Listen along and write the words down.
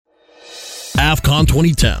AFCON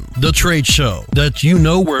 2010, the trade show that you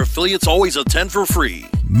know where affiliates always attend for free,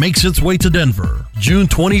 makes its way to Denver, June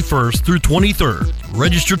 21st through 23rd.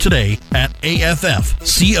 Register today at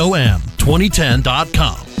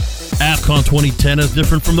AFFCOM2010.com. AFCON 2010 is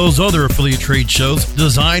different from those other affiliate trade shows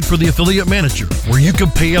designed for the affiliate manager, where you can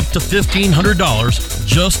pay up to $1,500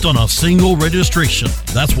 just on a single registration.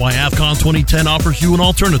 That's why AFCON 2010 offers you an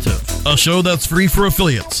alternative, a show that's free for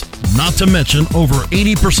affiliates. Not to mention, over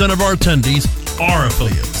 80% of our attendees are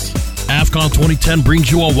affiliates. AFCON 2010 brings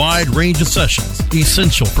you a wide range of sessions,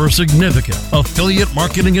 essential for significant affiliate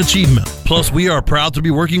marketing achievement. Plus, we are proud to be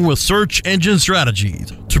working with Search Engine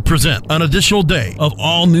Strategies to present an additional day of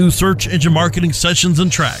all new search engine marketing sessions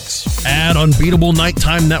and tracks. Add unbeatable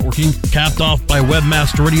nighttime networking, capped off by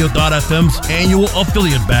WebmasterRadio.fm's annual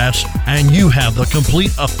affiliate bash, and you have the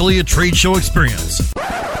complete affiliate trade show experience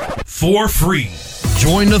for free.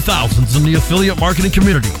 Join the thousands in the affiliate marketing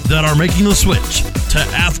community that are making the switch to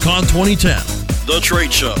AFCON 2010, the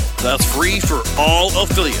trade show that's free for all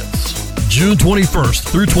affiliates. June 21st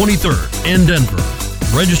through 23rd in Denver.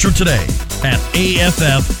 Register today at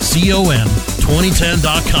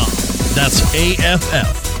AFFCOM2010.com. That's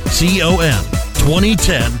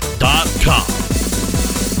AFFCOM2010.com.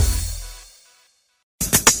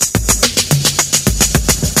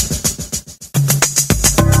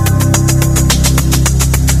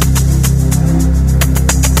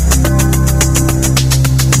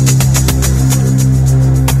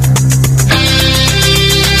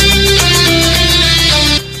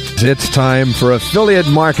 It's time for Affiliate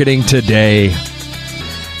Marketing Today.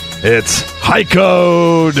 It's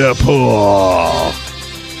Heiko DePool.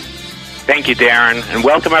 Thank you, Darren, and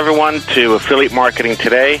welcome everyone to Affiliate Marketing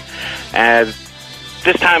Today.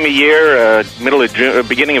 This time of year, middle of June,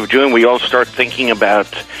 beginning of June, we all start thinking about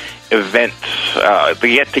events, the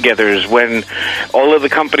get-togethers, when all of the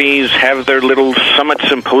companies have their little summit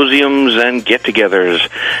symposiums and get-togethers.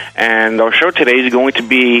 And our show today is going to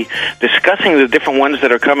be discussing the different ones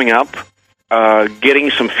that are coming up,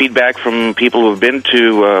 getting some feedback from people who have been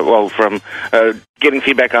to, getting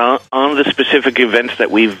feedback on the specific events that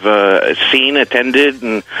we've seen, attended,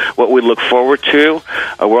 and what we look forward to.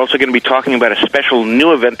 We're also going to be talking about a special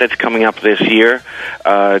new event that's coming up this year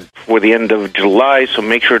for the end of July, so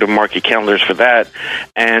make sure to mark your calendars for that.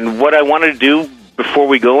 And what I wanted to do before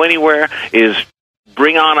we go anywhere is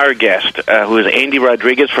bring on our guest, who is Andy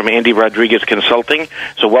Rodriguez from Andy Rodriguez Consulting.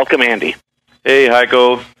 So welcome, Andy. Hey,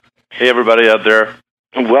 Heiko. Hey, everybody out there.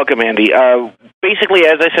 Welcome, Andy. Basically,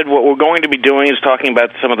 as I said, what we're going to be doing is talking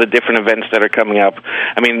about some of the different events that are coming up.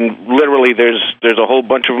 I mean, literally, there's a whole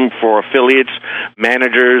bunch of them for affiliates,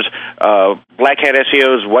 managers, black hat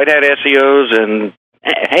SEOs, white hat SEOs, and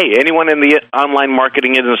hey, anyone in the online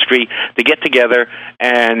marketing industry to get together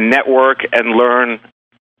and network and learn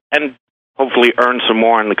and hopefully earn some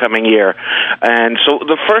more in the coming year. And so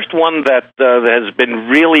the first one that has been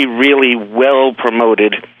really, really well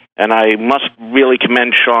promoted, and I must really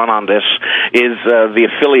commend Sean on this, is the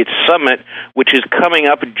Affiliate Summit, which is coming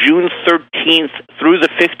up June 13th through the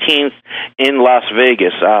 15th in Las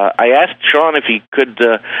Vegas. I asked Sean if he could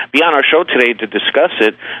be on our show today to discuss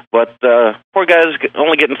it, but poor guy's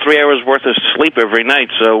only getting 3 hours worth of sleep every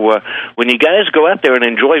night. So when you guys go out there and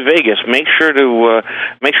enjoy Vegas, make sure to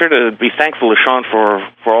be thankful to Sean for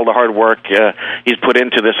all the hard work he's put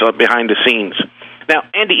into this behind the scenes. Now,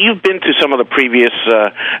 Andy, you've been to some of the previous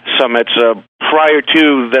summits prior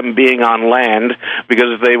to them being on land,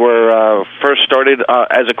 because they were first started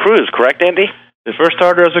as a cruise, correct, Andy? They first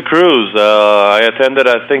started as a cruise. I attended,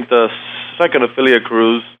 I think, the second affiliate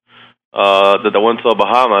cruise that I went to the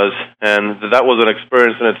Bahamas, and that was an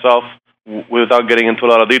experience in itself without getting into a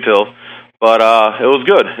lot of detail. But it was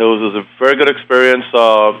good. It was a very good experience.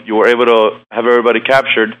 You were able to have everybody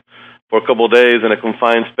captured for a couple of days in a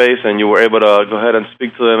confined space, and you were able to go ahead and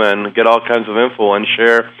speak to them and get all kinds of info and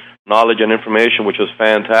share knowledge and information, which was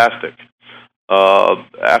fantastic.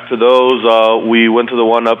 After those, we went to the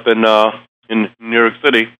one up in New York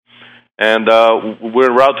City, and we're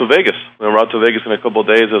en route to Vegas. We're en route to Vegas in a couple of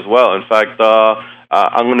days as well. In fact,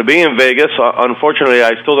 I'm going to be in Vegas. Unfortunately,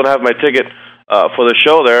 I still don't have my ticket for the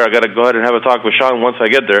show there. I got to go ahead and have a talk with Sean once I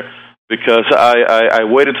get there, because I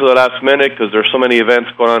waited till the last minute because there's so many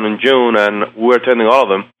events going on in June, and we're attending all of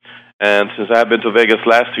them. And since I have been to Vegas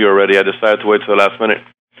last year already, I decided to wait till the last minute.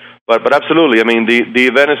 But absolutely, I mean, the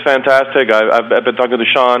event is fantastic. I've been talking to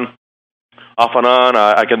Sean off and on.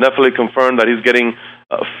 I can definitely confirm that he's getting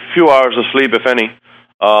a few hours of sleep, if any.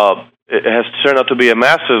 It has turned out to be a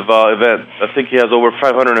massive event. I think he has over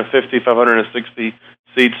 550, 560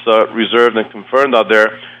 seats reserved and confirmed out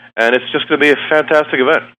there. And it's just going to be a fantastic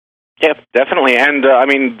event. Yeah, definitely. And, I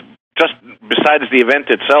mean, just besides the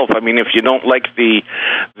event itself. I mean, if you don't like the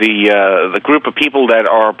group of people that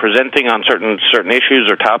are presenting on certain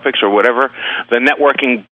issues or topics or whatever, the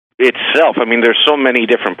networking itself, I mean, there's so many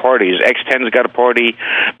different parties. X10's got a party,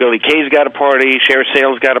 Billy Kay's got a party, Share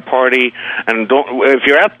Sale's got a party, and if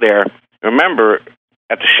you're out there, remember,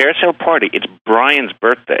 at the Share Sale party, it's Brian's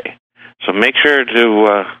birthday, so make sure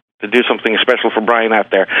to do something special for Brian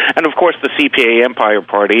out there. And, of course, the CPA Empire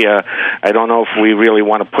Party. I don't know if we really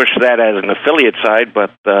want to push that as an affiliate side,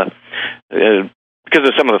 but because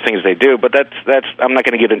of some of the things they do. But that's I'm not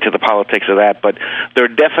going to get into the politics of that. But there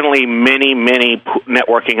are definitely many, many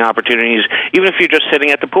networking opportunities, even if you're just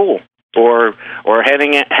sitting at the pool or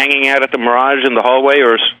hanging out at the Mirage in the hallway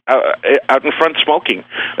or out in front smoking.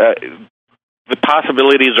 The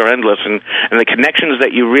possibilities are endless, and the connections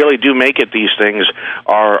that you really do make at these things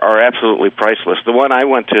are absolutely priceless. The one I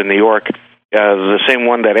went to in New York, the same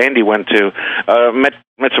one that Andy went to,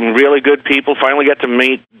 met some really good people. Finally got to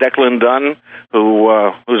meet Declan Dunn,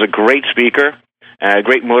 who's a great speaker, a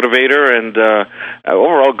great motivator, and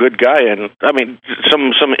overall good guy. And I mean,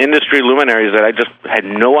 some industry luminaries that I just had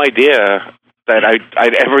no idea that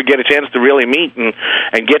I'd ever get a chance to really meet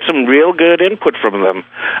and get some real good input from them.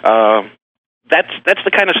 That's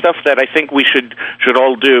the kind of stuff that I think we should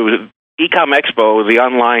all do. Ecom Expo, the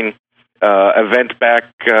online event back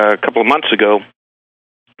a couple of months ago,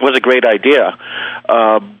 was a great idea.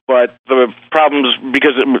 But the problems,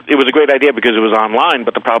 because it was a great idea because it was online,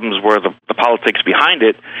 but the problems were the politics behind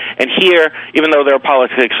it. And here, even though there are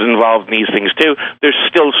politics involved in these things too, there's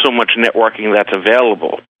still so much networking that's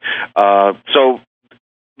available. So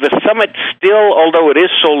the summit still, although it is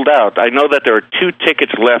sold out, I know that there are 2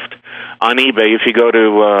 tickets left on eBay. If you go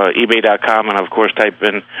to ebay.com and, of course, type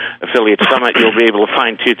in Affiliate Summit, you'll be able to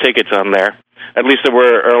find 2 tickets on there. At least there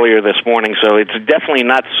were earlier this morning, so it's definitely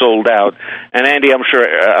not sold out. And Andy, I'm sure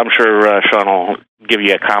Sean will give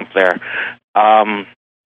you a comp there.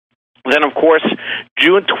 Then, of course,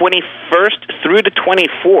 June 21st through the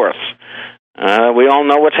 24th. We all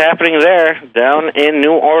know what's happening there down in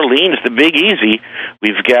New Orleans, the Big Easy.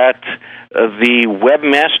 We've got the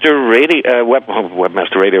Webmaster Radio.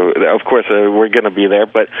 Of course, we're going to be there,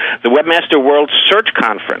 but the Webmaster World Search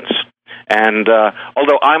Conference. And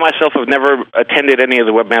although I myself have never attended any of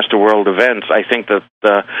the Webmaster World events, I think that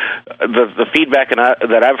the feedback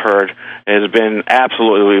that I've heard has been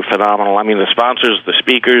absolutely phenomenal. I mean, the sponsors, the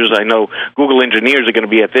speakers. I know Google engineers are going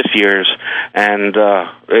to be at this year's, and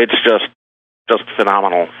it's just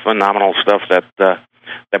phenomenal stuff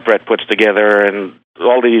that Brett puts together, and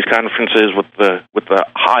all these conferences with the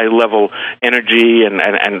high level energy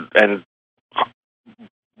and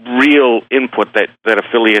real input that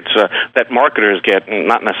affiliates that marketers get,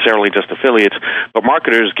 not necessarily just affiliates, but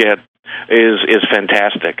marketers get is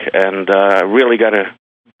fantastic, and really got to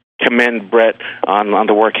commend Brett on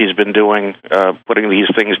the work he's been doing, putting these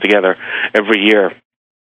things together every year.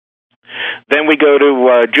 Then we go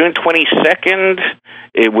to June 22nd,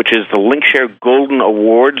 which is the Linkshare Golden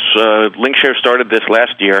Awards. Linkshare started this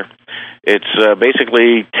last year. It's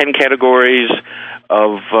basically 10 categories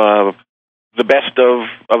of the best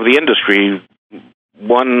of the industry.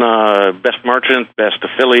 One, best merchant, best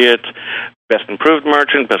affiliate, best improved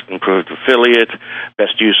merchant, best improved affiliate,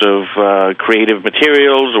 best use of creative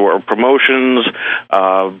materials or promotions,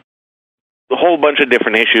 a whole bunch of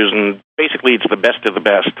different issues, and basically it's the best of the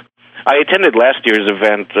best. I attended last year's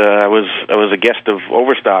event. I was a guest of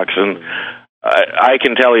Overstocks, and I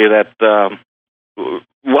can tell you that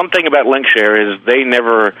one thing about Linkshare is they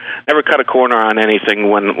never cut a corner on anything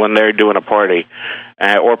when they're doing a party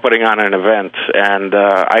or putting on an event. And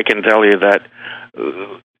I can tell you that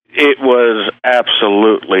it was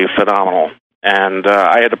absolutely phenomenal. And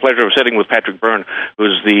I had the pleasure of sitting with Patrick Byrne,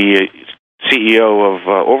 who's the CEO of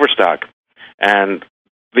Overstock, and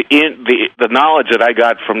the knowledge that I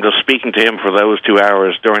got from just speaking to him for those 2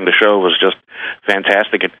 hours during the show was just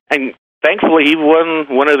fantastic. And thankfully, he won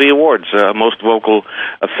one of the awards, Most Vocal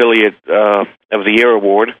Affiliate of the Year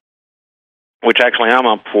award, which actually I'm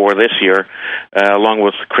up for this year, along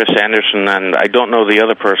with Chris Anderson, and I don't know the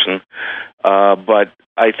other person, but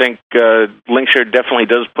I think Linkshare definitely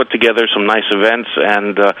does put together some nice events,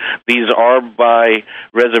 and these are by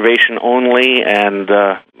reservation only and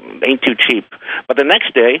ain't too cheap. But the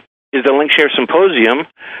next day is the Linkshare Symposium,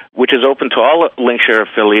 which is open to all Linkshare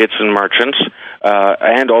affiliates and merchants,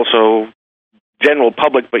 and also general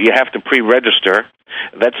public, but you have to pre-register.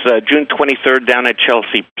 That's June 23rd down at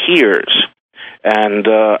Chelsea Piers. And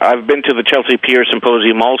I've been to the Chelsea Pier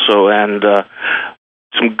Symposium also, and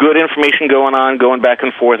some good information going on, going back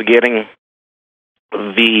and forth, getting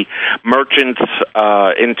the merchants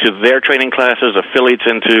into their training classes, affiliates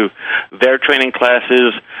into their training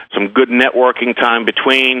classes, some good networking time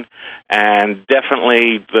between, and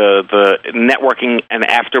definitely the networking and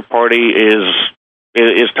after party is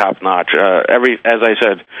top notch. As I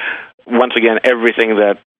said, once again, everything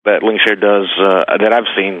that Linkshare does that I've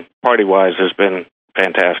seen party wise has been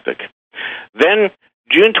fantastic. Then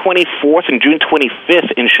June 24th and June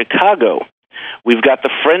 25th in Chicago, we've got the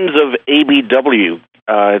Friends of ABW.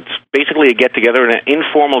 It's basically a get-together, an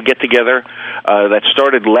informal get-together that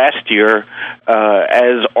started last year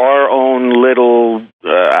as our own little,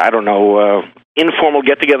 informal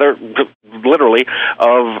get-together, literally,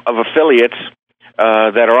 of affiliates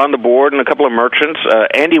that are on the board and a couple of merchants.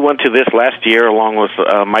 Andy went to this last year along with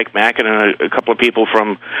Mike Mackin and a couple of people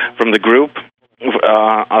from the group.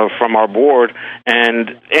 From our board.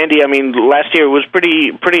 And Andy, I mean, last year was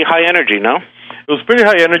pretty high energy, no? It was pretty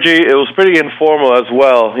high energy. It was pretty informal as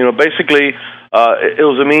well. You know, basically, it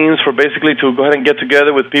was a means for basically to go ahead and get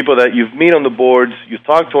together with people that you meet on the boards, you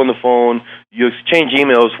talk to on the phone, you exchange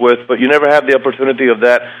emails with, but you never have the opportunity of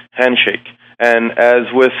that handshake. And as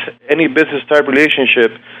with any business type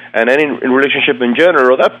relationship and any relationship in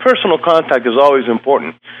general, that personal contact is always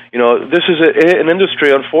important. You know, this is an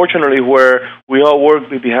industry, unfortunately, where we all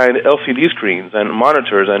work behind LCD screens and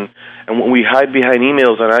monitors, and when we hide behind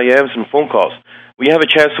emails and IMs and phone calls. When you have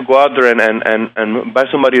a chance to go out there and buy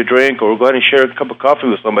somebody a drink or go ahead and share a cup of coffee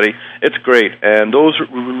with somebody, it's great. And those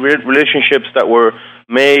relationships that were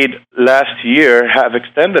made last year have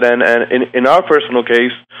extended, and in our personal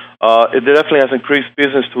case, it definitely has increased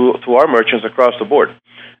business to our merchants across the board.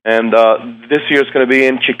 And this year it's going to be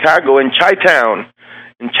in Chicago, in Chi-Town,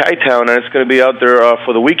 and it's going to be out there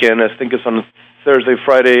for the weekend. I think it's on Thursday,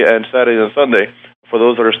 Friday, and Saturday and Sunday for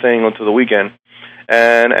those that are staying onto the weekend.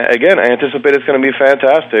 And again, I anticipate it's going to be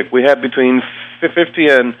fantastic. We had between 50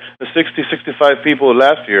 and 60, 65 people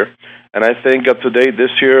last year, and I think up to date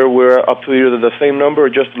this year we're up to either the same number or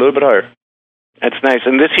just a little bit higher. That's nice.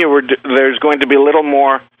 And this year there's going to be a little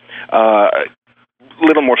more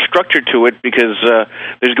structure to it because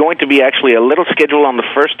there's going to be actually a little schedule on the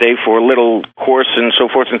first day for a little course and so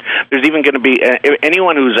forth. And there's even going to be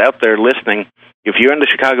anyone who's out there listening. If you're in the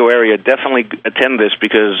Chicago area, definitely attend this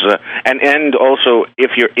because, and also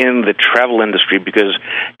if you're in the travel industry, because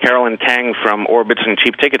Carolyn Tang from Orbitz and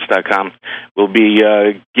CheapTickets.com will be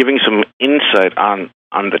giving some insight on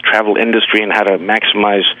the travel industry and how to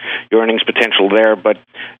maximize your earnings potential there. But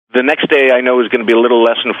the next day I know is going to be a little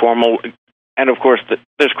less informal, and of course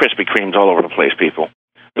there's Krispy Kremes all over the place, people.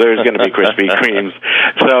 There's going to be Krispy Kremes.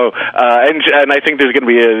 So, and I think there's going to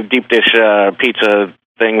be a deep dish pizza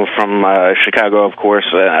thing from Chicago, of course.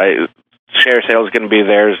 Share Sale is going to be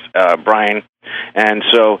theirs, Brian, and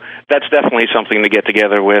so that's definitely something to get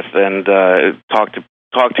together with and talk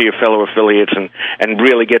to your fellow affiliates and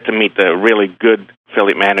really get to meet the really good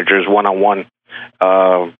affiliate managers one-on-one.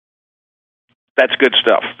 That's good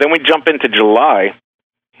stuff. Then we jump into July.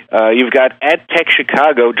 You've got AdTech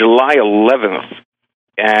Chicago, July 11th.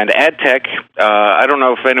 And AdTech, I don't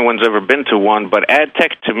know if anyone's ever been to one, but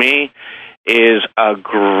AdTech to me is a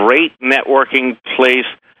great networking place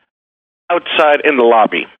outside in the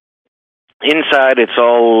lobby. Inside, it's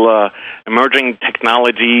all emerging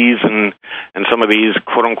technologies and some of these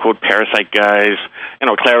quote unquote parasite guys. You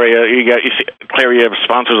know, Claria. You see, Claria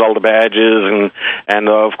sponsors all the badges, and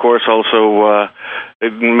of course also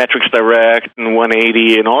Metrics Direct and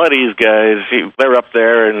 180 and all of these guys. They're up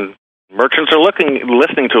there, and merchants are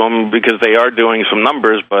listening to them because they are doing some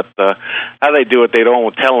numbers. But how they do it, they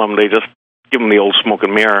don't tell them. They just give them the old smoke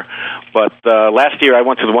and mirror. But last year, I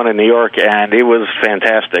went to the one in New York, and it was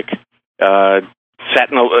fantastic.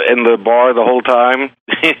 Sat in the bar the whole time.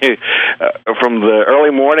 From the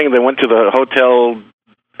early morning, they went to the hotel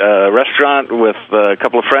restaurant with a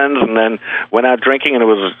couple of friends, and then went out drinking, and it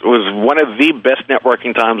was one of the best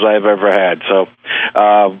networking times I've ever had. So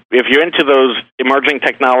if you're into those emerging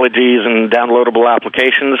technologies and downloadable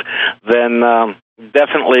applications, then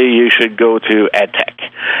definitely you should go to AdTech.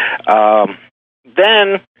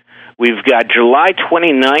 Then we've got July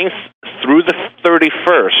 29th through the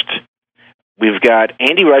 31st. We've got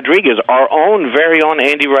Andy Rodriguez, our own very own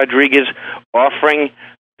Andy Rodriguez, offering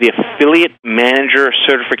the Affiliate Manager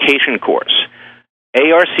Certification Course,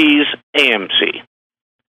 ARC's AMC.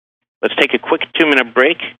 Let's take a quick 2-minute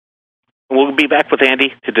break, and we'll be back with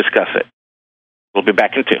Andy to discuss it. We'll be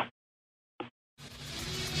back in 2.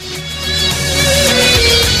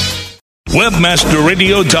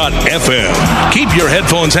 WebmasterRadio.fm. Keep your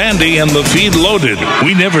headphones handy and the feed loaded.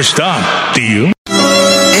 We never stop. Do you?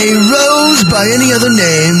 A rose by any other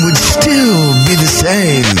name would still be the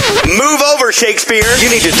same. Move over, Shakespeare. You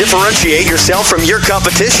need to differentiate yourself from your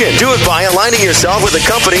competition. Do it by aligning yourself with a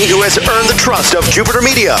company who has earned the trust of Jupiter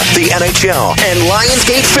Media, the NHL, and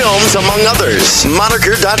Lionsgate Films, among others.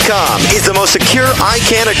 Moniker.com is the most secure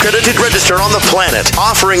ICANN accredited register on the planet,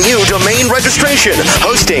 offering you domain registration,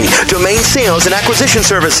 hosting, domain sales, and acquisition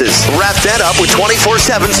services. Wrap that up with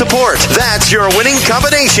 24/7 support. That's your winning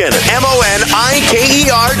combination.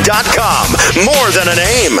 MONIKER.com. More than a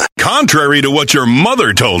name. Contrary to what your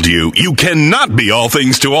mother told you, you cannot be all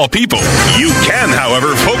things to all people. You can,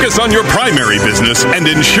 however, focus on your primary business and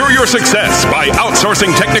ensure your success by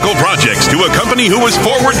outsourcing technical projects to a company who is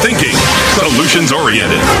forward-thinking,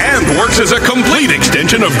 solutions-oriented, and works as a complete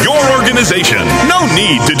extension of your organization. No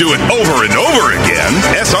need to do it over and over again.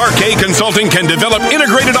 SRK Consulting can develop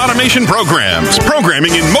integrated automation programs,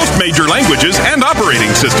 programming in most major languages, and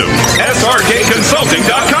operating systems.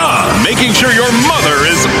 SRKConsulting.com, making sure your mother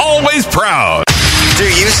is always proud. Do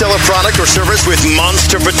you sell a product or service with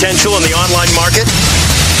monster potential in the online market?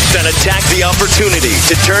 Then attack the opportunity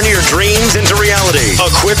to turn your dreams into reality.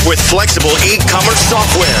 Equipped with flexible e-commerce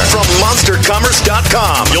software from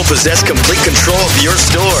monstercommerce.com, you'll possess complete control of your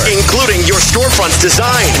store, including your storefront's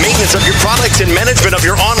design, maintenance of your products, and management of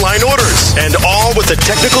your online orders. And all with the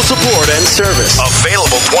technical support and service.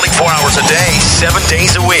 Available 24 hours a day, 7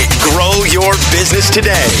 days a week. Grow your business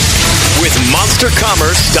today with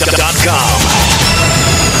monstercommerce.com.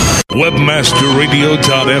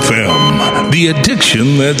 WebmasterRadio.fm, the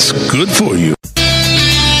addiction that's good for you.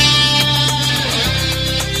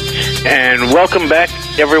 And welcome back,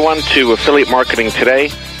 everyone, to Affiliate Marketing Today.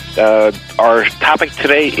 Our topic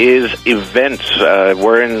today is events.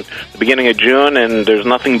 We're in the beginning of June, and there's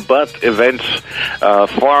nothing but events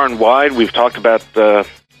far and wide. We've talked about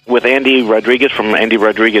with Andy Rodriguez from Andy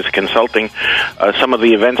Rodriguez Consulting some of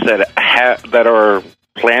the events that are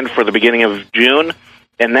planned for the beginning of June.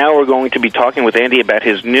 And now we're going to be talking with Andy about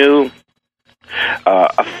his new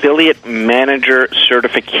Affiliate Manager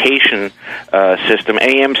Certification System,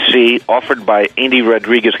 AMC, offered by Andy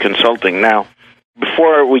Rodriguez Consulting. Now,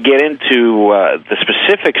 before we get into the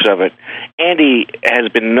specifics of it, Andy has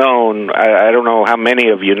been known, I don't know how many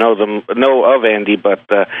of you know of Andy, but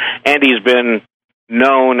Andy's been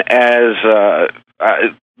known as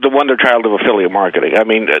the wonder child of affiliate marketing. I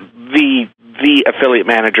mean, the affiliate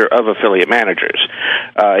manager of affiliate managers.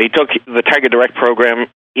 He took the Tiger Direct program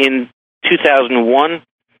in 2001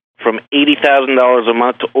 from $80,000 a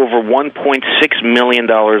month to over $1.6 million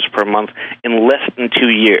per month in less than 2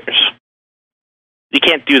 years. You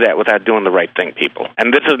can't do that without doing the right thing, people.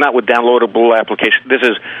 And this is not with downloadable applications. This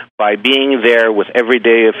is by being there with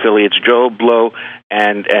everyday affiliates, Joe Blow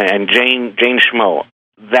and Jane Schmo.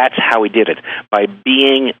 That's how he did it, by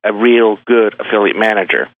being a real good affiliate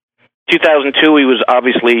manager. 2002, he was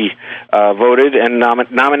obviously voted and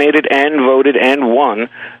nominated and voted and won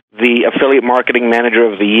the Affiliate Marketing Manager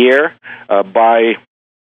of the Year by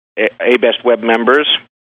A-Best Web members.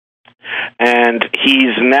 And he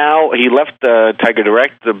left Tiger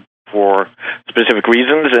Direct for specific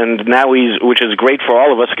reasons, and now which is great for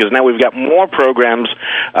all of us, because now we've got more programs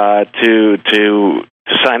to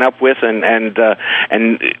sign up with and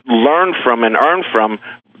learn from and earn from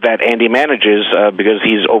that Andy manages, because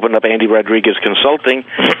he's opened up Andy Rodriguez Consulting,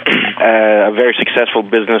 a very successful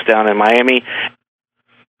business down in Miami.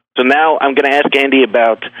 So now I'm going to ask Andy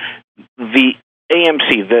about the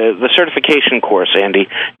AMC, the certification course. Andy,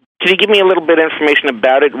 can you give me a little bit of information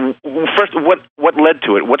about it? First, what led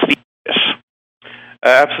to it? What's the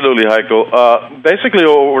Absolutely, Heiko. Basically,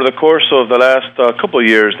 over the course of the last couple of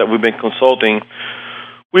years that we've been consulting,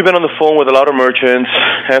 we've been on the phone with a lot of merchants,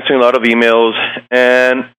 answering a lot of emails,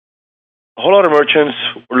 and a whole lot of merchants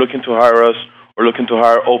were looking to hire us or looking to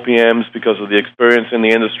hire OPMs because of the experience in the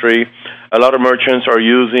industry. A lot of merchants are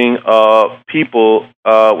using people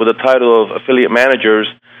with the title of affiliate managers,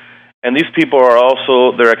 and these people are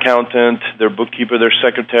also their accountant, their bookkeeper, their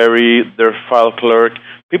secretary, their file clerk,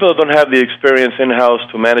 people that don't have the experience in-house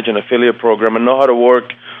to manage an affiliate program and know how to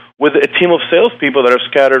work with a team of salespeople that are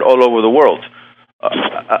scattered all over the world.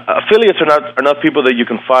 Affiliates are not people that you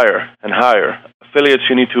can fire and hire. Affiliates,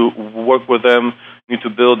 you need to work with them, you need to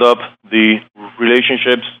build up the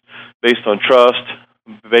relationships based on trust,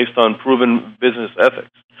 based on proven business ethics.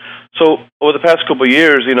 So over the past couple of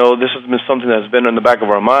years, this has been something that's been in the back of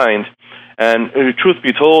our mind. And truth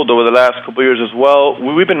be told, over the last couple of years as well,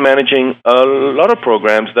 we've been managing a lot of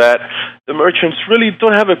programs that the merchants really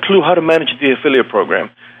don't have a clue how to manage the affiliate program.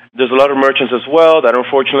 There's a lot of merchants as well that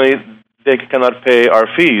unfortunately they cannot pay our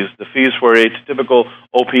fees. The fees for a typical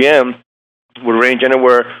OPM would range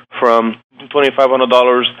anywhere from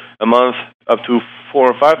 $2,500 a month up to $4,000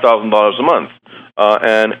 or $5,000 a month,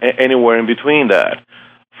 and anywhere in between that.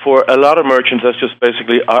 For a lot of merchants, that's just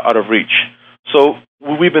basically out of reach. So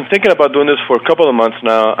we've been thinking about doing this for a couple of months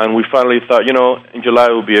now, and we finally thought, in July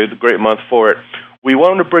would be a great month for it. We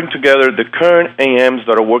want to bring together the current AMs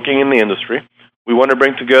that are working in the industry. We want to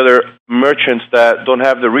bring together merchants that don't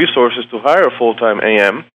have the resources to hire a full-time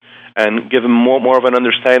AM and give them more of an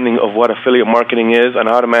understanding of what affiliate marketing is and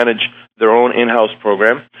how to manage their own in-house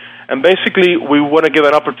program. And basically, we want to give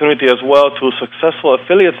an opportunity as well to successful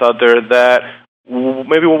affiliates out there that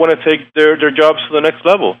maybe will want to take their jobs to the next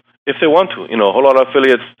level if they want to. A whole lot of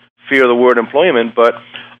affiliates fear the word employment, but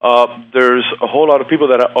there's a whole lot of people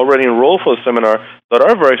that are already enrolled for the seminar that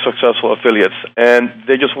are very successful affiliates, and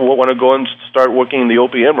they just want to go and start working in the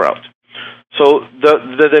OPM route. So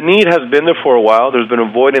the need has been there for a while. There's been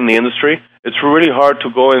a void in the industry. It's really hard to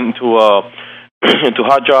go into into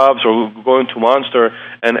Hot Jobs or go into Monster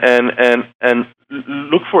and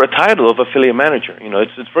look for a title of affiliate manager.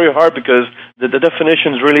 It's very hard because the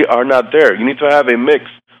definitions really are not there. You need to have a mix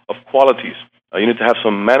of qualities. You need to have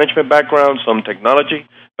some management background, some technology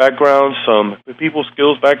background, some people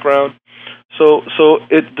skills background. So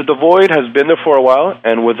the void has been there for a while,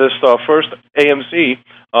 and with this first AMC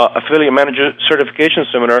affiliate manager certification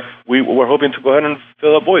seminar, we're hoping to go ahead and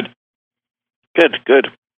fill that void. Good.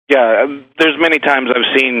 Yeah, there's many times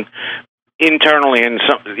I've seen internally, and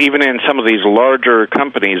even in some of these larger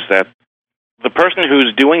companies, that the person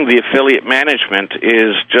who's doing the affiliate management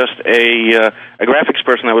is just a graphics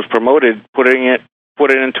person that was promoted, put it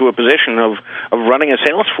into a position of running a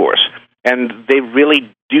sales force, and they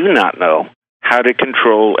really do not know how to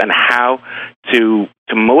control and how to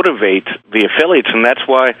motivate the affiliates, and that's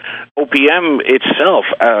why OPM itself,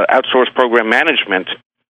 outsourced program management,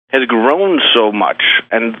 has grown so much.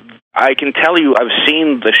 And I can tell you, I've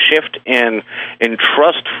seen the shift in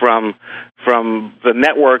trust from the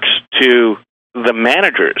networks to the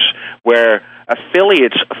managers, where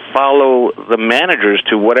affiliates follow the managers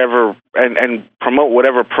to whatever and promote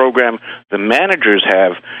whatever program the managers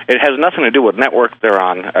have. It has nothing to do with network they're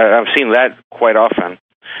on. I've seen that quite often.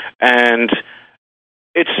 And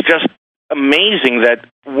it's just amazing that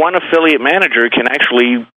one affiliate manager can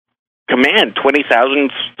actually command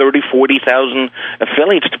 20,000, 30,000, 40,000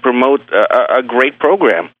 affiliates to promote a great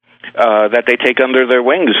program that they take under their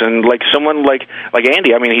wings. And like someone like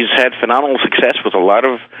Andy, I mean, he's had phenomenal success with a lot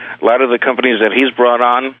of the companies that he's brought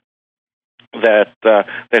on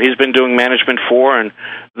that he's been doing management for, and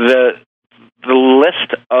the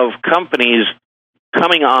list of companies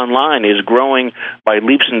coming online is growing by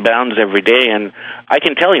leaps and bounds every day. And I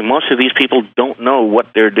can tell you, most of these people don't know what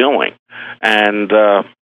they're doing, and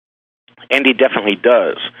Andy definitely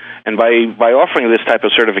does. And by offering this type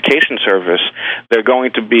of certification service,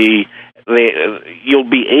 you'll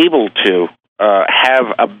be able to have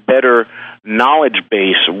a better knowledge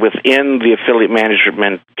base within the affiliate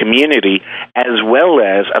management community, as well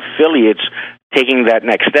as affiliates taking that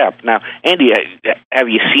next step. Now, Andy, have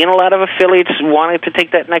you seen a lot of affiliates wanting to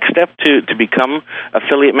take that next step to become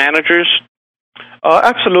affiliate managers?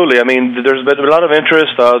 Absolutely. I mean, there's been a lot of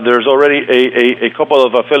interest. There's already a couple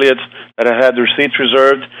of affiliates that have had their seats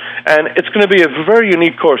reserved, and it's going to be a very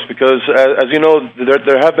unique course because, as you know,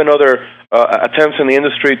 there have been other attempts in the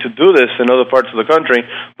industry to do this in other parts of the country,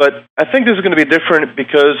 but I think this is going to be different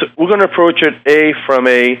because we're going to approach it from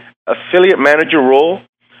a affiliate manager role.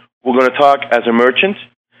 We're going to talk as a merchant,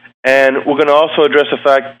 and we're going to also address the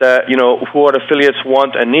fact that, what affiliates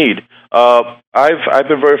want and need. I've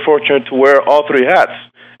been very fortunate to wear all three hats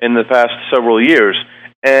in the past several years,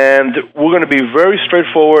 and we're going to be very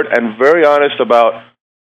straightforward and very honest about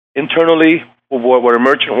internally what a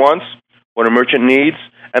merchant wants, what a merchant needs,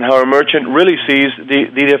 and how a merchant really sees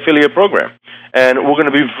the affiliate program. And we're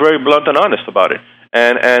going to be very blunt and honest about it.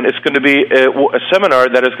 And it's going to be a seminar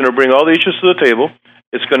that is going to bring all the issues to the table.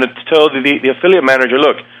 It's going to tell the affiliate manager,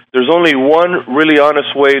 look, there's only one really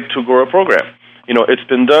honest way to grow a program. It's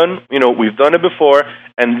been done. We've done it before,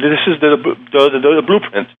 and this is the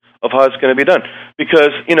blueprint of how it's going to be done.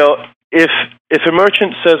 Because, if a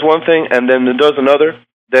merchant says one thing and then does another,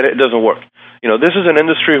 then it doesn't work. This is an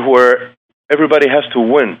industry where everybody has to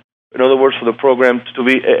win. In other words, for the program to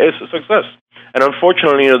be a success. And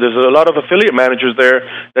unfortunately, there's a lot of affiliate managers there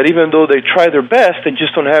that even though they try their best, they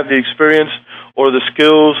just don't have the experience or the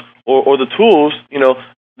skills or the tools.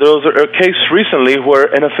 There was a case recently where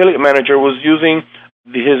an affiliate manager was using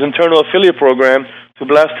his internal affiliate program to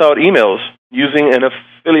blast out emails using an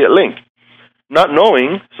affiliate link,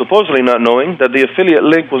 supposedly not knowing that the affiliate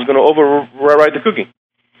link was going to override the cookie.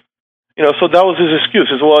 So that was his excuse.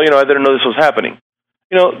 He said, well, I didn't know this was happening.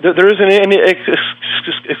 There isn't any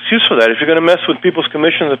excuse for that. If you're going to mess with people's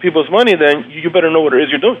commissions and people's money, then you better know what it is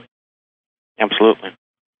you're doing. Absolutely.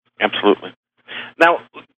 Now,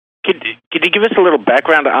 could you give us a little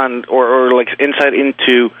background on, or like insight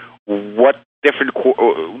into what different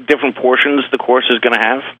portions the course is going to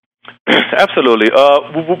have? Absolutely.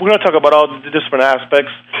 We're going to talk about all the different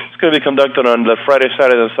aspects. It's going to be conducted on the Friday,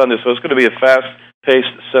 Saturday, and Sunday, so it's going to be a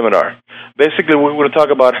fast-paced seminar. Basically, we're going to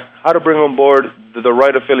talk about how to bring on board the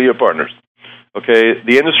right affiliate partners. Okay,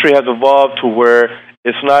 the industry has evolved to where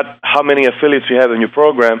it's not how many affiliates you have in your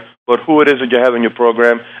program, but who it is that you have in your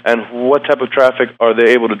program and what type of traffic are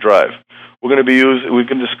they able to drive. We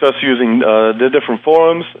can discuss using the different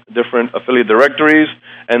forums, different affiliate directories,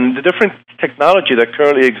 and the different technology that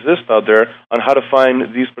currently exists out there on how to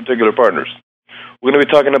find these particular partners. We're going to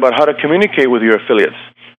be talking about how to communicate with your affiliates,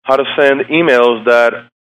 how to send emails that,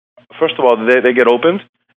 first of all, they get opened,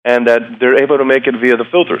 and that they're able to make it via the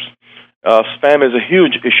filters. Spam is a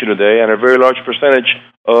huge issue today, and a very large percentage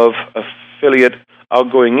of affiliate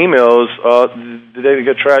outgoing emails, they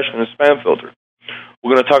get trashed in a spam filter.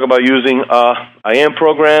 We're going to talk about using IM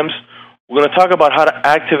programs. We're going to talk about how to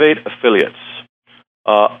activate affiliates.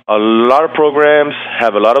 A lot of programs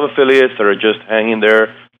have a lot of affiliates that are just hanging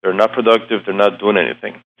there. They're not productive. They're not doing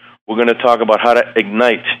anything. We're going to talk about how to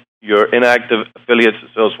ignite your inactive affiliates in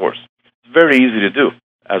Salesforce. It's very easy to do,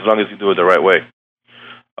 as long as you do it the right way.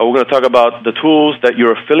 We're going to talk about the tools that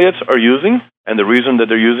your affiliates are using and the reason that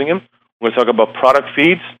they're using them. We're going to talk about product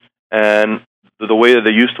feeds and the way that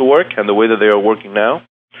they used to work and the way that they are working now.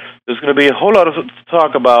 There's going to be a whole lot of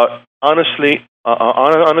talk about honesty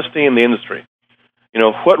in the industry.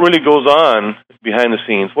 What really goes on behind the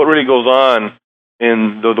scenes, what really goes on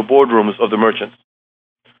in the boardrooms of the merchants.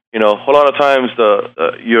 A whole lot of times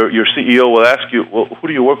your CEO will ask you, well, who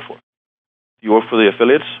do you work for? Do you work for the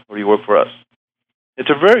affiliates or do you work for us? It's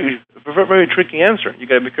a very, very tricky answer. You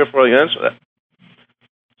got to be careful how you answer that.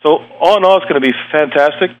 So all in all, it's going to be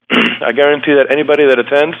fantastic. I guarantee that anybody that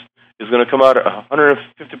attends is going to come out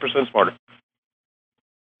 150% smarter.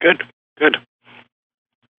 Good.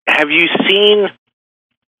 Have you seen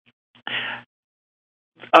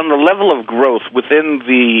on the level of growth within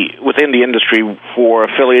the industry for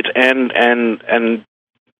affiliates and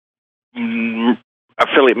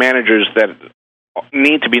affiliate managers that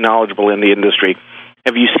need to be knowledgeable in the industry?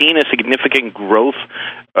 Have you seen a significant growth,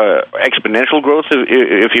 exponential growth,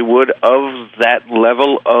 if you would, of that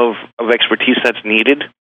level of expertise that's needed?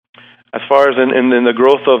 As far as in the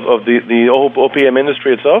growth of the OPM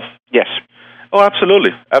industry itself? Yes. Oh, absolutely.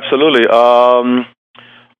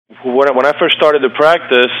 When I first started the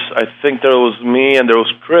practice, I think there was me and there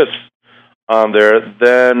was Chris on there.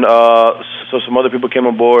 Then so some other people came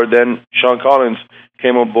on board. Then Sean Collins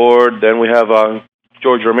came on board. Then we have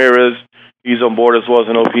George Ramirez. He's on board as well as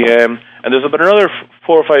an OPM. And there's been another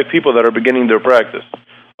 4 or 5 people that are beginning their practice.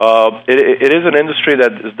 It is an industry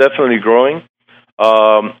that is definitely growing.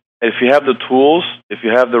 If you have the tools, if you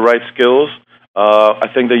have the right skills, I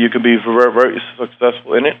think that you can be very, very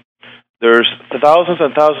successful in it. There's thousands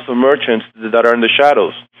and thousands of merchants that are in the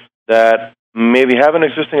shadows that maybe have an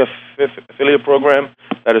existing affiliate program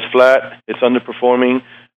that is flat, it's underperforming.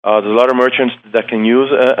 There's a lot of merchants that can use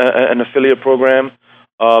an affiliate program.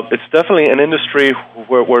 It's definitely an industry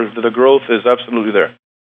where the growth is absolutely there.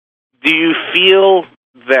 Do you feel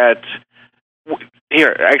that...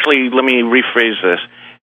 Here, actually, let me rephrase this.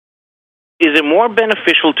 Is it more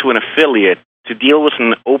beneficial to an affiliate to deal with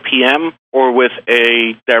an OPM or with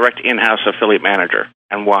a direct in-house affiliate manager,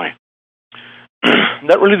 and why?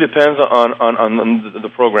 That really depends on the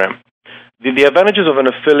program. The advantages of an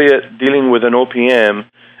affiliate dealing with an OPM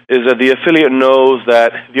is that the affiliate knows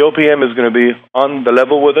that the OPM is going to be on the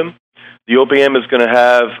level with him. The OPM is going to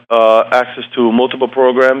have access to multiple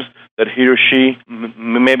programs that he or she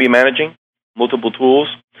may be managing, multiple tools.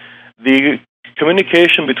 The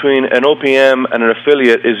communication between an OPM and an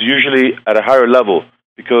affiliate is usually at a higher level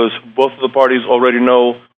because both of the parties already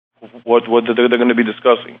know what they're going to be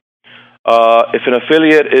discussing. If an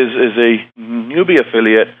affiliate is a newbie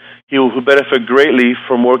affiliate, he will benefit greatly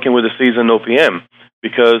from working with a seasoned OPM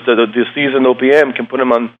because the seasoned OPM can put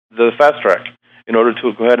him on the fast track in order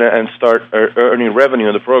to go ahead and start earning revenue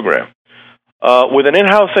in the program. With an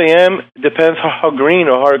in-house AM, it depends how green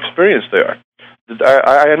or how experienced they are.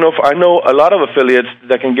 I know a lot of affiliates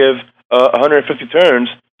that can give 150 turns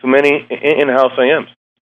to many in-house AMs.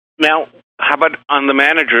 Now, how about on the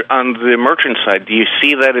merchant side? Do you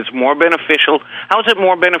see that it's more beneficial? How is it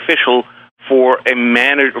more beneficial for a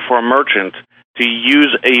merchant to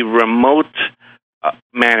use a remote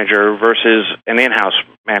manager versus an in-house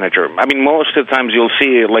manager? I mean, most of the times you'll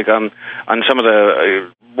see, like on some of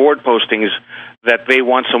the board postings, that they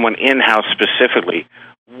want someone in-house specifically.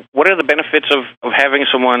 What are the benefits of having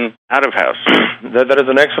someone out-of-house? That is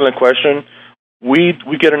an excellent question. We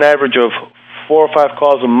get an average of 4 or 5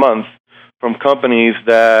 calls a month from companies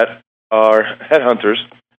that are headhunters,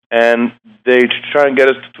 and they try and get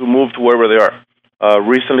us to move to wherever they are.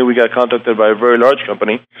 Recently, we got contacted by a very large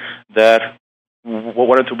company that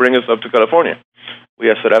wanted to bring us up to California. We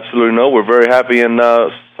said, absolutely no. We're very happy in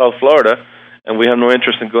South Florida, and we have no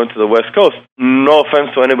interest in going to the West Coast. No offense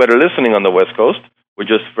to anybody listening on the West Coast. We're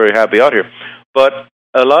just very happy out here. But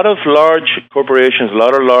a lot of large corporations, a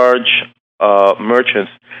lot of large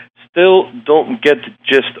merchants still don't get the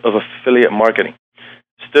gist of affiliate marketing.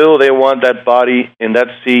 Still, they want that body in that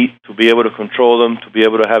seat to be able to control them, to be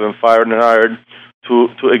able to have them fired and hired, to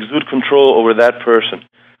exude control over that person.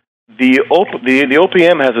 The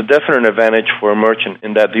OPM has a definite advantage for a merchant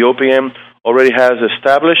in that the OPM already has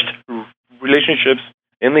established relationships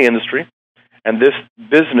in the industry, and this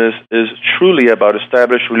business is truly about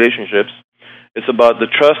established relationships. It's about the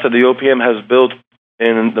trust that the OPM has built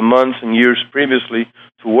in the months and years previously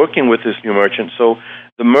to working with this new merchant. So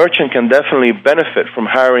the merchant can definitely benefit from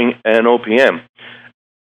hiring an OPM.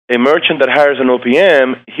 A merchant that hires an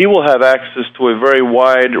OPM, he will have access to a very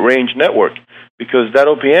wide range network, because that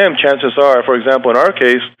OPM, chances are, for example, in our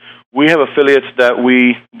case, we have affiliates that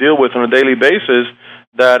we deal with on a daily basis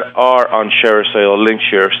that are on ShareASale,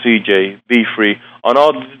 LinkShare, CJ, BeFree, on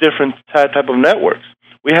all the different type of networks.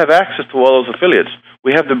 We have access to all those affiliates.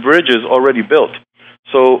 We have the bridges already built.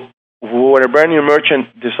 So when a brand new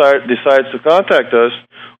merchant decides to contact us,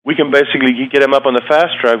 we can basically get them up on the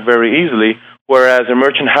fast track very easily, whereas a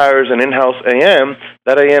merchant hires an in-house AM,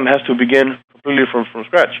 that AM has to begin completely from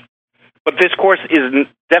scratch. But this course is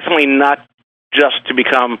definitely not just to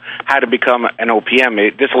become how to become an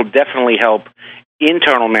OPM. This will definitely help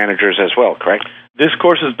internal managers as well, correct? This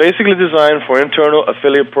course is basically designed for internal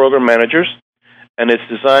affiliate program managers, and it's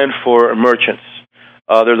designed for merchants.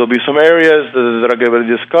 There will be some areas that are going to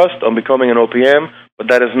be discussed on becoming an OPM, but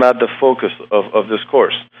that is not the focus of this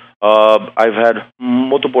course. I've had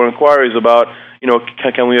multiple inquiries about,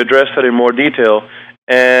 can we address that in more detail?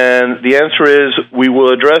 And the answer is we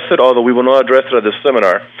will address it, although we will not address it at the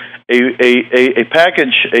seminar. A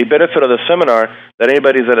package, a benefit of the seminar that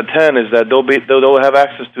anybody that attend is that they'll have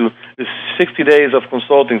access to 60 days of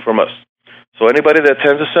consulting from us. So anybody that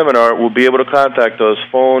attends the seminar will be able to contact us,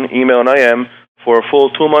 phone, email, and IM, for a full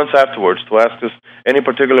 2 months afterwards to ask us any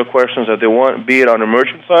particular questions that they want, be it on the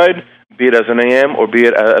merchant side, be it as an AM, or be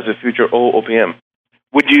it as a future OPM.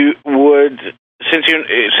 Since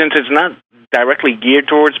it's not directly geared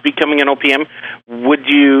towards becoming an OPM,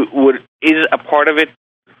 is a part of it?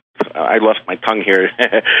 I lost my tongue here.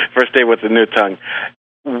 First day with the new tongue.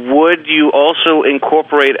 Would you also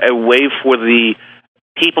incorporate a way for the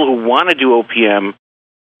people who want to do OPM,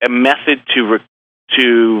 a method to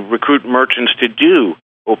recruit merchants to do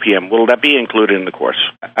OPM? Will that be included in the course?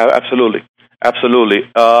 Absolutely.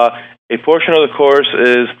 A portion of the course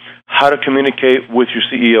is how to communicate with your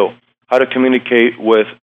CEO, how to communicate with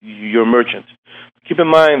your merchants. Keep in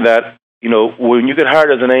mind that, when you get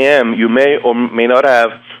hired as an AM, you may or may not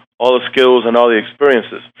have all the skills and all the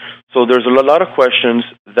experiences. So there's a lot of questions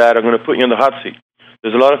that are going to put you in the hot seat.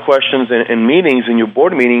 There's a lot of questions in meetings, in your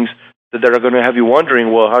board meetings, that are going to have you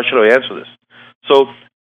wondering, well, how should I answer this? So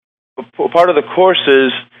part of the course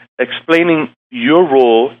is explaining your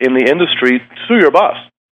role in the industry to your boss,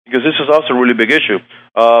 because this is also a really big issue.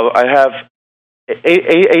 I have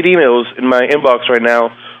eight emails in my inbox right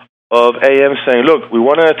now of AM saying, look, we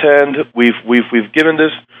want to attend. We've given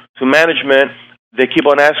this to management. They keep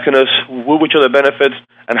on asking us which are the benefits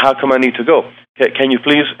and how come I need to go. Can you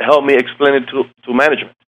please help me explain it to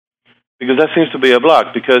management? Because that seems to be a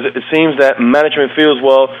block, because it seems that management feels,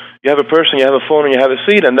 well, you have a person, you have a phone, and you have a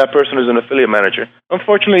seat, and that person is an affiliate manager.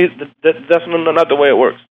 Unfortunately, that's not the way it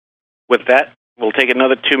works. With that, we'll take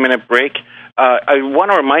another 2-minute break. I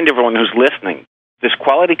want to remind everyone who's listening, this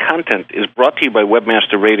quality content is brought to you by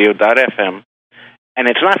webmasterradio.fm, and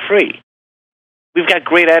it's not free. We've got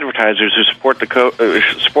great advertisers who support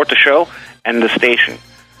the show and the station.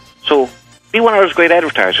 So be one of those great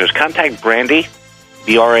advertisers. Contact Brandy,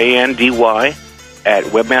 Brandy, at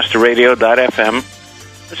webmasterradio.fm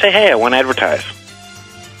and say, hey, I want to advertise.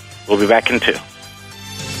 We'll be back in 2.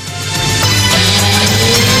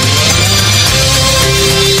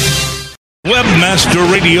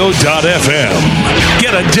 WebmasterRadio.fm.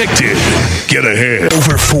 Get addicted. Get ahead.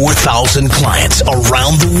 Over 4,000 clients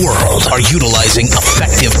around the world are utilizing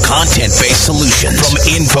effective content-based solutions from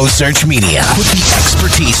InfoSearch Media with the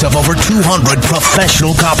expertise of over 200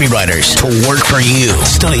 professional copywriters to work for you.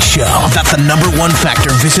 Studies show that the number one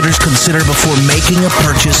factor visitors consider before making a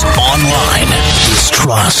purchase online is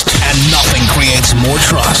trust. And nothing creates more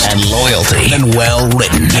trust and loyalty than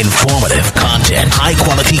well-written, informative content.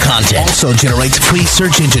 High-quality content also generates free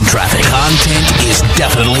search engine traffic. Content is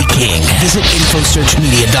definitely king. Visit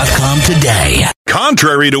InfoSearchMedia.com today.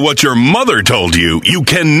 Contrary to what your mother told you, you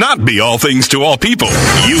cannot be all things to all people.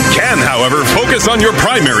 You can, however, focus on your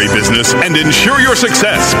primary business and ensure your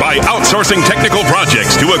success by outsourcing technical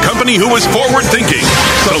projects to a company who is forward-thinking,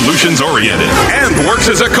 solutions-oriented, and works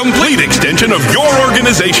as a complete extension of your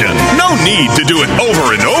organization. No need to do it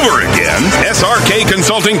over and over again. SRK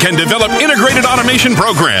Consulting can develop integrated automation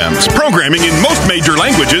programs, programming in most major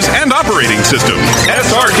languages, and operating systems.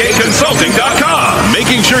 SRKConsulting.com,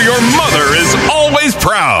 making sure your mother is always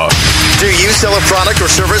proud. Do you sell a product or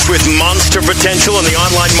service with monster potential in the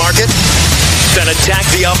online market? Then attack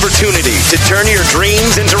the opportunity to turn your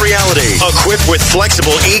dreams into reality. Equipped with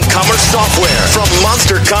flexible e-commerce software from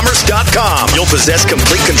monstercommerce.com, you'll possess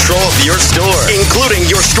complete control of your store, including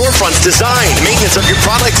your storefront's design, maintenance of your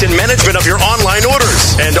products, and management of your online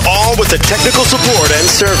orders. And all with the technical support and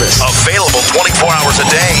service. Available 24 hours a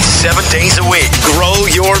day, 7 days a week. Grow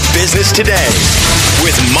your business today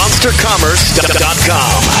with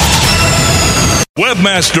monstercommerce.com.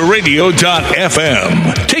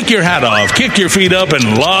 WebmasterRadio.fm. Take your hat off, kick your feet up,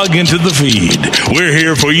 and log into the feed. We're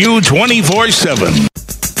here for you 24/7.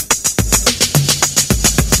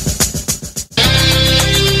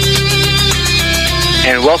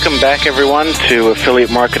 And welcome back, everyone, to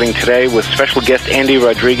Affiliate Marketing Today with special guest Andy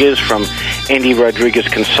Rodriguez from Andy Rodriguez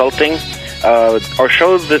Consulting. Our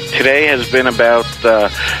show today has been about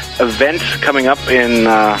events coming up in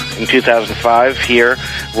 2005 here.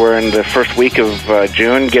 We're in the first week of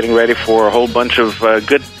June, getting ready for a whole bunch of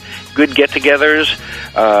good get-togethers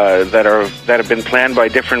that have been planned by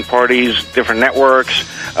different parties, different networks.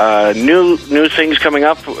 New things coming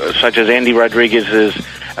up, such as Andy Rodriguez's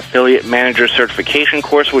Affiliate Manager Certification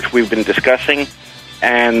course, which we've been discussing.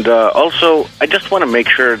 And also, I just want to make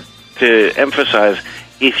sure to emphasize,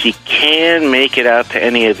 if you can make it out to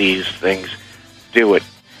any of these things, do it.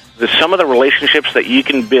 Some of the relationships that you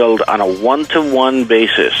can build on a one-to-one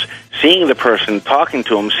basis, seeing the person, talking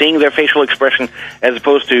to them, seeing their facial expression, as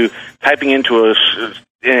opposed to typing into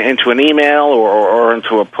an email or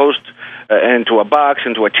into a post, into a box,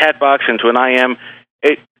 into a chat box, into an IM,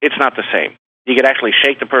 it's not the same. You could actually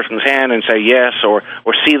shake the person's hand and say yes, or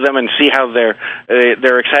see them and see how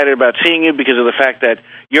they're excited about seeing you because of the fact that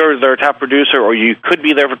you're their top producer, or you could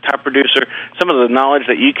be their top producer. Some of the knowledge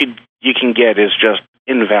that you can get is just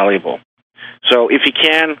invaluable. So if you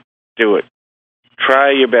can, do it.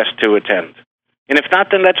 Try your best to attend. And if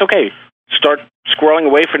not, then that's okay. Start squirreling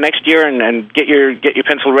away for next year and get your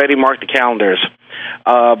pencil ready, mark the calendars.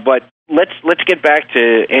 But let's get back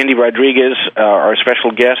to Andy Rodriguez, our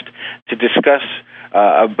special guest, to discuss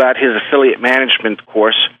about his affiliate management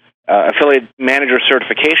course, affiliate manager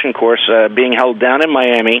certification course being held down in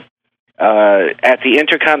Miami at the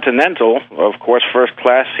Intercontinental, of course, first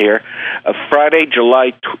class here, Friday,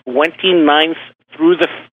 July 29th through the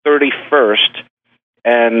 31st.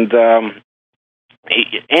 And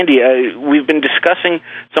Andy, we've been discussing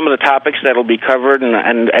some of the topics that will be covered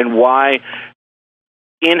and why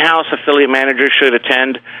in-house affiliate managers should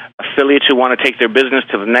attend, affiliates who want to take their business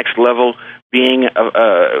to the next level,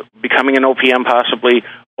 becoming an OPM possibly,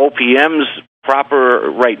 OPMs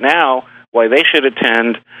proper right now, why they should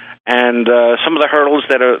attend, and some of the hurdles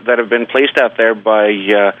that have been placed out there by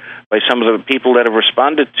some of the people that have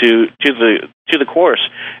responded to the course.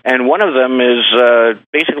 And one of them is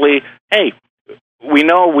basically, hey, we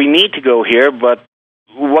know we need to go here, but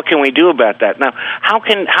what can we do about that? Now, how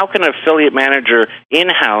can an affiliate manager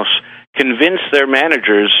in-house convince their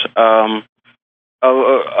managers of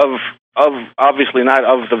obviously not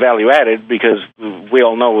of the value added, because we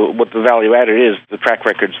all know what the value added is, the track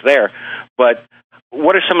record's there, but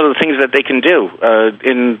what are some of the things that they can do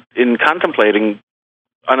in contemplating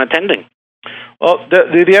on attending? Well,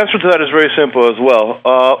 the answer to that is very simple as well.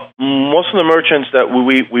 Most of the merchants that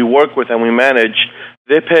we work with and we manage,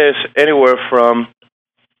 they pay us anywhere from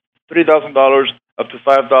 $3,000 up to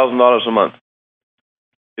 $5,000 a month.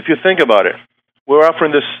 If you think about it, we're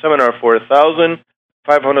offering this seminar for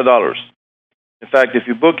 $1,500. In fact, if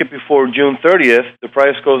you book it before June 30th, the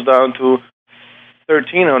price goes down to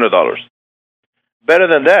 $1,300. Better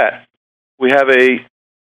than that, we have a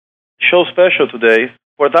show special today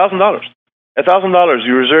for $1,000. $1,000,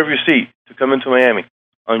 you reserve your seat to come into Miami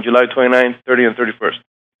on July 29th, 30th, and 31st.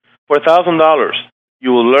 For $1,000,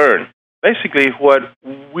 you will learn basically what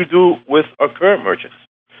we do with our current merchants.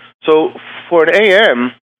 So for an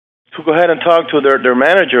AM to go ahead and talk to their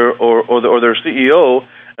manager or their CEO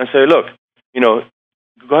and say, look, go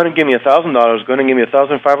ahead and give me $1,000, go ahead and give me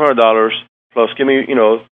 $1,500, plus give me,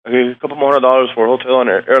 a couple more $100 for a hotel and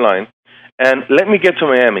airline, and let me get to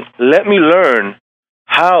Miami. Let me learn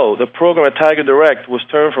how the program at Tiger Direct was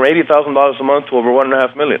turned from $80,000 a month to over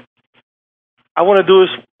 $1.5 million. I want to do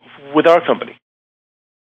this with our company.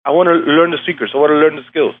 I want to learn the secrets. I want to learn the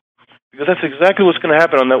skills. Because that's exactly what's going to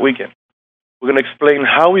happen on that weekend. We're going to explain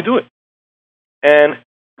how we do it. And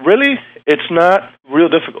really, it's not real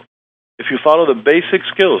difficult. If you follow the basic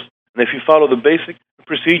skills, and if you follow the basic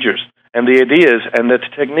procedures, and the ideas, and the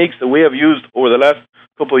techniques that we have used over the last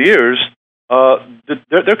couple of years,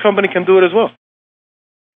 their company can do it as well.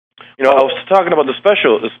 I was talking about the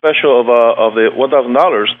special of the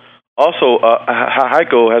 $1,000. Also,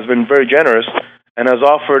 Heiko has been very generous and has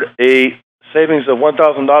offered a savings of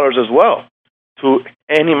 $1,000 as well to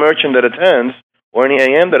any merchant that attends or any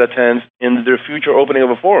AM that attends in their future opening of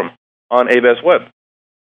a forum on ABS Web.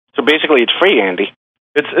 So basically, it's free, Andy.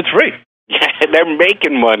 It's free. Yeah, they're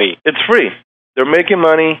making money. It's free. They're making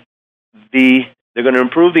money. They're going to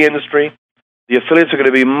improve the industry. The affiliates are going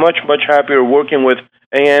to be much, much happier working with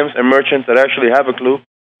AMs and merchants that actually have a clue.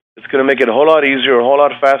 It's going to make it a whole lot easier, a whole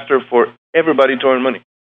lot faster for everybody to earn money.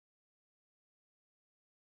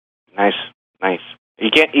 Nice.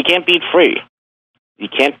 You can't beat free. You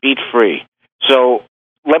can't beat free. So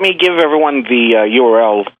let me give everyone the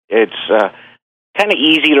URL. It's kind of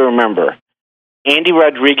easy to remember.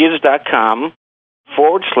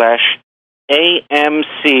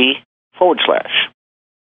 AndyRodriguez.com/AMC/.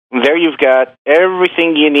 There you've got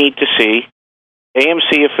everything you need to see.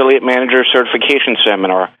 AMC Affiliate Manager Certification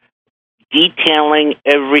Seminar, detailing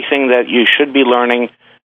everything that you should be learning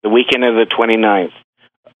the weekend of the 29th.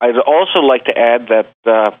 I'd also like to add that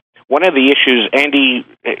one of the issues, Andy,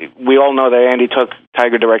 we all know that Andy took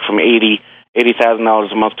Tiger Direct from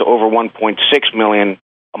 $80,000 a month to over $1.6 million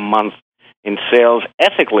a month in sales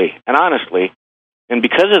ethically and honestly. And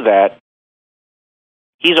because of that,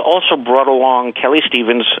 he's also brought along Kelly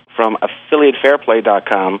Stevens from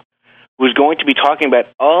AffiliateFairplay.com, who's going to be talking about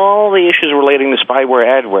all the issues relating to spyware,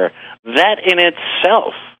 adware. That in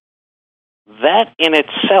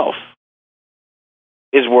itself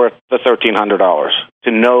is worth the $1,300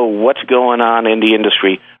 to know what's going on in the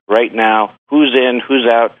industry right now, who's in, who's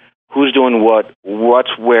out, who's doing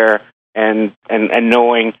what's where, and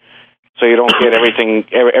knowing, so you don't get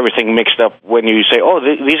everything mixed up when you say, "Oh,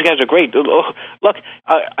 these guys are great." Oh, look,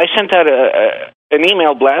 I sent out an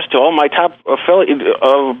email blast to all my top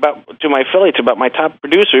to my affiliates about my top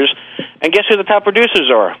producers, and guess who the top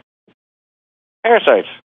producers are? Parasites.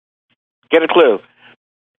 Get a clue.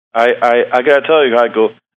 I gotta tell you,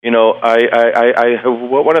 Heiko. I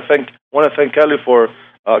want to thank Kelly for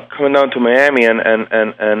coming down to Miami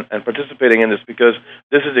and participating in this, because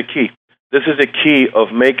this is the key. This is the key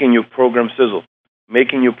of making your program sizzle,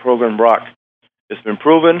 making your program rock. It's been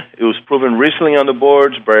proven. It was proven recently on the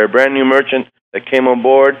boards by a brand new merchant that came on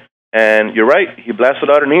board. And you're right, he blasted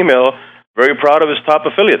out an email, very proud of his top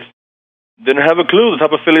affiliates. Didn't have a clue the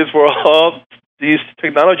top affiliates were all these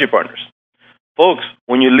technology partners. Folks,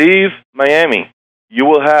 when you leave Miami, you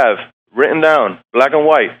will have written down, black and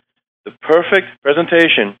white, the perfect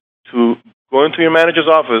presentation to go into your manager's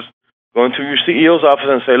office, go into your CEO's office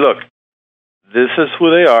and say, look, this is who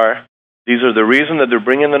they are. These are the reason that they're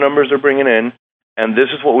bringing the numbers they're bringing in, and this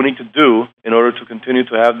is what we need to do in order to continue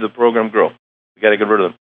to have the program grow. We got to get rid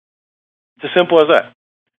of them. It's as simple as that.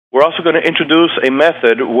 We're also going to introduce a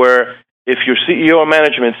method where if your CEO or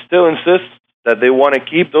management still insists that they want to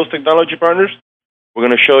keep those technology partners, we're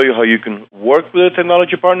going to show you how you can work with the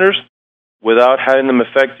technology partners without having them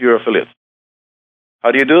affect your affiliates.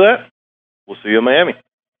 How do you do that? We'll see you in Miami.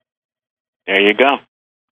 There you go.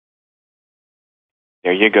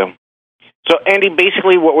 There you go. So, Andy,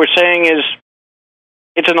 basically what we're saying is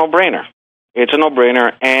it's a no-brainer. It's a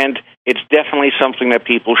no-brainer, and it's definitely something that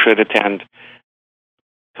people should attend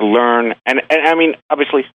to learn. And I mean,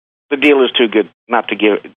 obviously, the deal is too good not to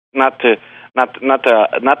get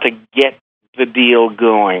the deal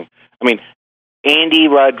going. I mean,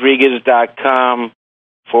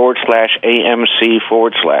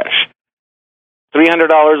 AndyRodriguez.com/AMC/.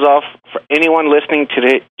 $300 off for anyone listening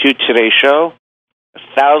to today's show.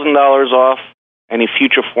 $1,000 off any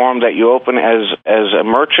future form that you open as a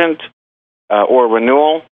merchant or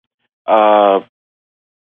renewal. Of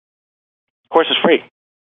course, it's free.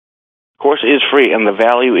 Course is free, and the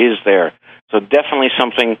value is there. So definitely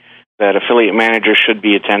something that affiliate managers should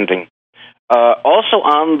be attending. Also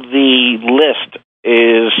on the list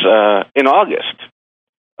is in August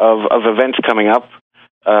of events coming up.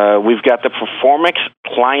 We've got the Performix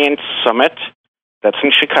Client Summit. That's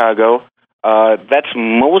in Chicago. That's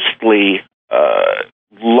mostly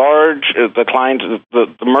large, the clients,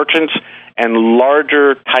 the merchants, and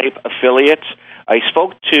larger type affiliates. I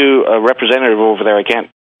spoke to a representative over there. I can't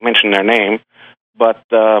mention their name, but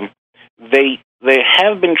they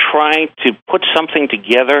have been trying to put something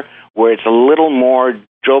together where it's a little more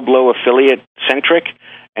Joe Blow affiliate centric,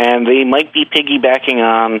 and they might be piggybacking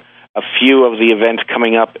on a few of the events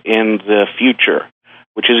coming up in the future,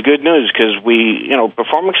 which is good news because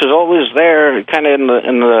Performix is always there, kind of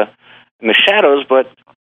in the shadows, but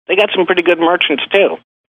they got some pretty good merchants too,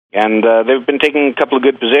 and they've been taking a couple of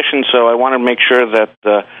good positions. So I want to make sure that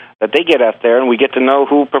they get out there and we get to know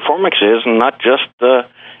who Performix is, and not just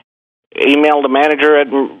email the manager at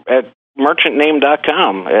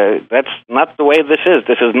merchantname.com. That's not the way this is.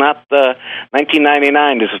 This is not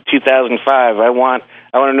 1999. This is 2005. I want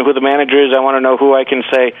to know who the manager is. I want to know who I can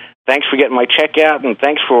say, thanks for getting my check out, and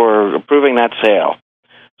thanks for approving that sale.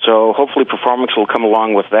 So hopefully Performix will come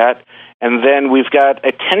along with that. And then we've got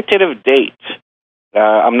a tentative date.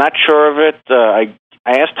 I'm not sure of it. I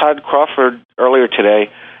asked Todd Crawford earlier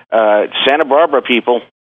today. Santa Barbara people,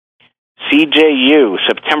 CJU,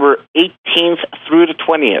 September 18th through the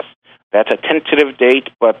 20th. That's a tentative date,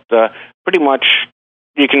 but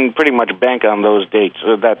you can pretty much bank on those dates,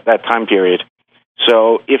 that time period.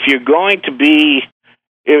 So if you're going to be,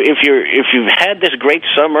 if you've had this great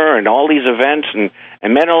summer and all these events and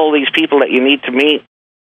met all these people that you need to meet,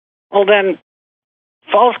 well then,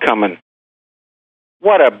 fall's coming.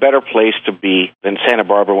 What a better place to be than Santa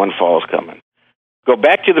Barbara when fall's coming. Go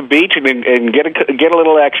back to the beach and get a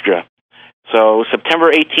little extra. So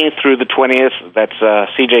September 18th through the 20th, that's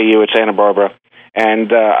CJU at Santa Barbara.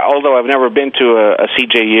 And although I've never been to a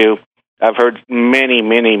CJU, I've heard many,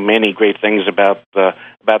 many, many great things about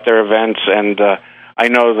their events, and I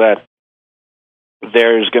know that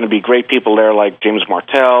there's going to be great people there like James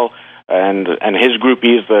Martell and his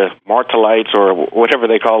groupies, the Martellites or whatever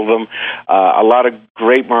they call them. A lot of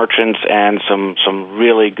great merchants and some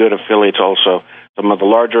really good affiliates also. Some of the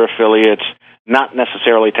larger affiliates, not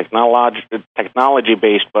necessarily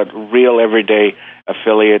technology-based, but real everyday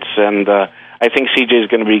affiliates. And I think CJ is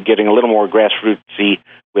going to be getting a little more grassrootsy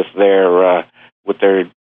with their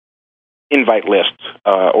invite list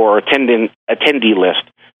or attendee list.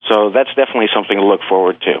 So that's definitely something to look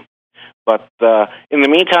forward to. But in the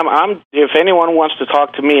meantime, if anyone wants to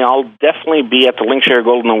talk to me, I'll definitely be at the Linkshare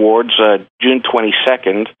Golden Awards June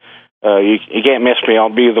 22nd. You can't miss me. I'll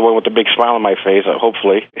be the one with the big smile on my face,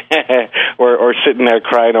 hopefully, or sitting there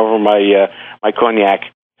crying over my cognac.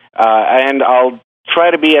 And I'll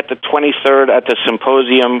try to be at the 23rd at the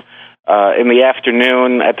symposium in the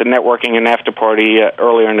afternoon at the networking and after party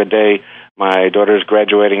earlier in the day. My daughter's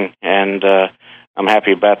graduating, and I'm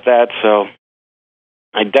happy about that. So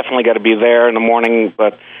I definitely got to be there in the morning,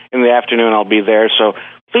 but in the afternoon I'll be there. So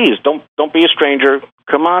please don't be a stranger.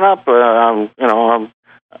 Come on up.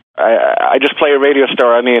 I just play a radio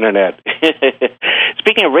star on the internet.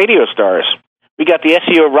 Speaking of radio stars, we got the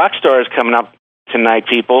SEO rock stars coming up tonight,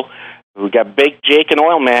 people. We got Baked Jake and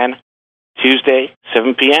Oil Man, Tuesday,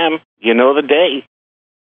 7 p.m. You know the day.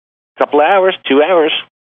 Couple hours, 2 hours.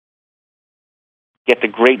 Get the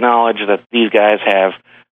great knowledge that these guys have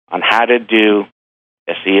on how to do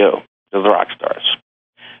SEO, the rock stars.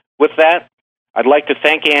 With that, I'd like to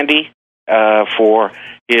thank Andy for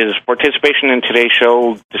his participation in today's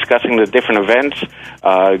show, discussing the different events,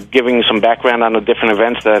 giving some background on the different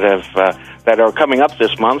events that are coming up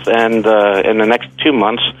this month and in the next 2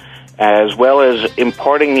 months, as well as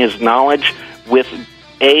imparting his knowledge with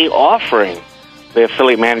offering the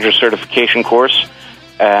Affiliate Manager Certification course.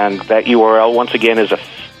 And that URL, once again, is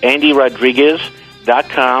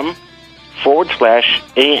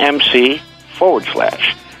andyrodriguez.com/AMC/.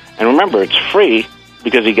 And remember, it's free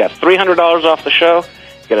because you got $300 off the show,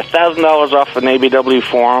 you got $1,000 off an ABW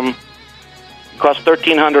forum. It costs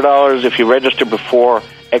 $1,300 if you register before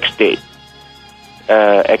X date.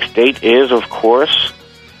 X date is, of course,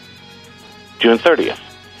 June 30th.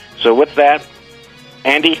 So with that,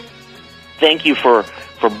 Andy, thank you for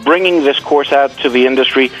bringing this course out to the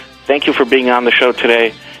industry. Thank you for being on the show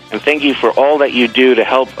today. And thank you for all that you do to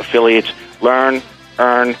help affiliates learn,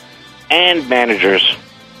 earn, and managers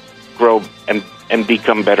grow and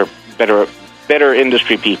become better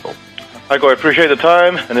industry people. Heiko, I appreciate the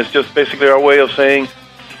time, and it's just basically our way of saying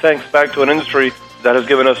thanks back to an industry that has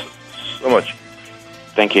given us so much.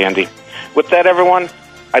 Thank you, Andy. With that, everyone,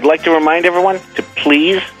 I'd like to remind everyone to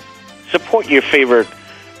please support your favorite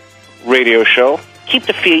radio show. Keep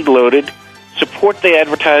the feed loaded. Support the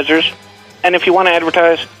advertisers. And if you want to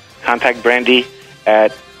advertise, contact Brandy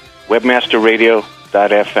at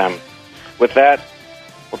webmasterradio.fm. With that,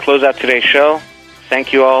 we'll close out today's show.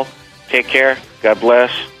 Thank you all. Take care. God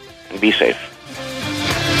bless. And be safe.